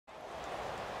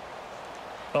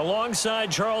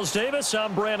Alongside Charles Davis,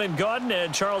 I'm Brandon Gaudin,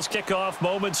 and Charles, kickoff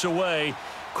moments away.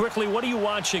 Quickly, what are you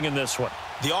watching in this one?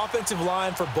 The offensive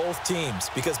line for both teams,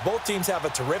 because both teams have a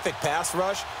terrific pass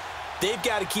rush. They've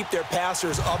got to keep their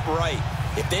passers upright.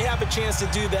 If they have a chance to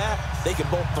do that, they can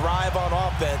both thrive on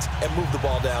offense and move the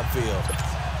ball downfield.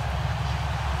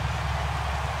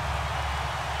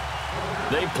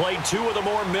 They've played two of the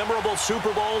more memorable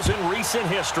Super Bowls in recent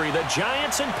history. The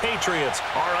Giants and Patriots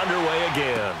are underway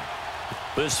again.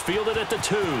 This fielded at the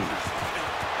 2.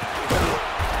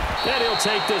 And he'll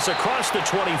take this across the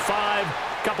 25.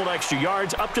 Couple extra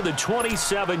yards up to the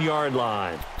 27-yard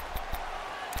line.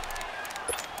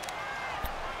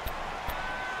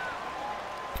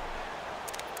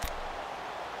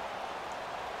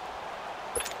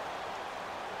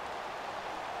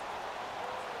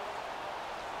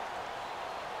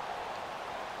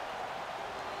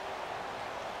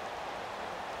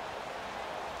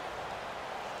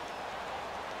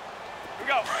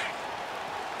 Go.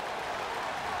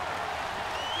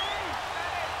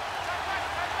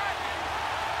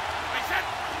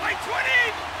 Wait, 20.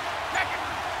 Second.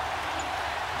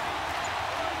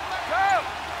 Go.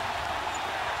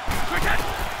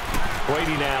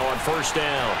 Brady now on first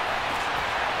down.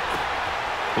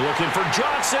 Looking for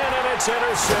Johnson, and it's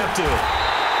intercepted.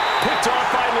 Picked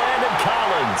off by Landon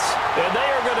Collins. And they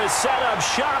are going to set up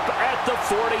shop at the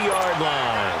 40-yard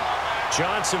line.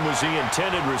 Johnson was the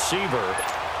intended receiver.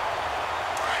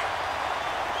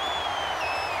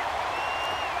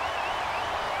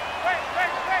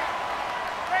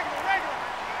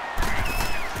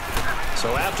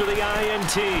 So after the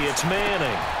INT, it's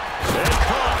Manning. And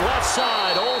caught left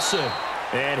side, Olsen.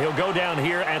 And he'll go down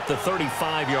here at the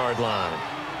 35-yard line.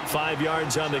 5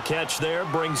 yards on the catch there,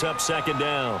 brings up second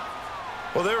down.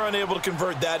 Well, they were unable to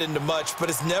convert that into much, but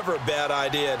it's never a bad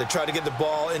idea to try to get the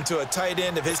ball into a tight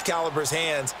end of his caliber's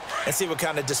hands and see what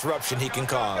kind of disruption he can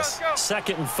cause.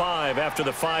 2nd and 5 after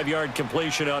the 5-yard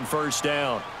completion on first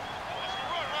down.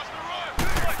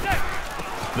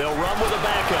 They'll run with a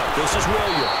backup. This is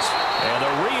Williams. And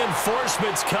the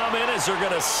reinforcements come in as they're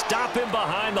going to stop him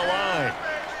behind the line.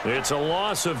 It's a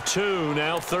loss of 2,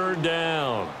 now 3rd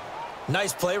down.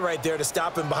 Nice play right there to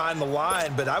stop him behind the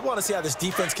line, but I want to see how this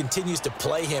defense continues to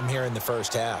play him here in the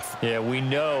first half. Yeah, we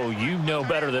know. You know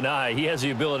better than I. He has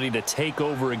the ability to take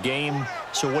over a game,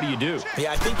 so what do you do?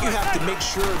 Yeah, I think you have to make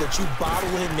sure that you bottle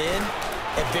him in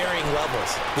at varying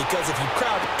levels, because if you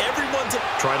crowd everyone to...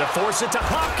 Trying to force it to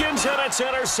Hopkins, and it's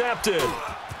intercepted.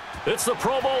 It's the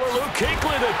Pro Bowler Luke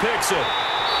Kuechly that picks it.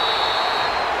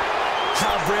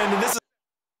 Brandon, this is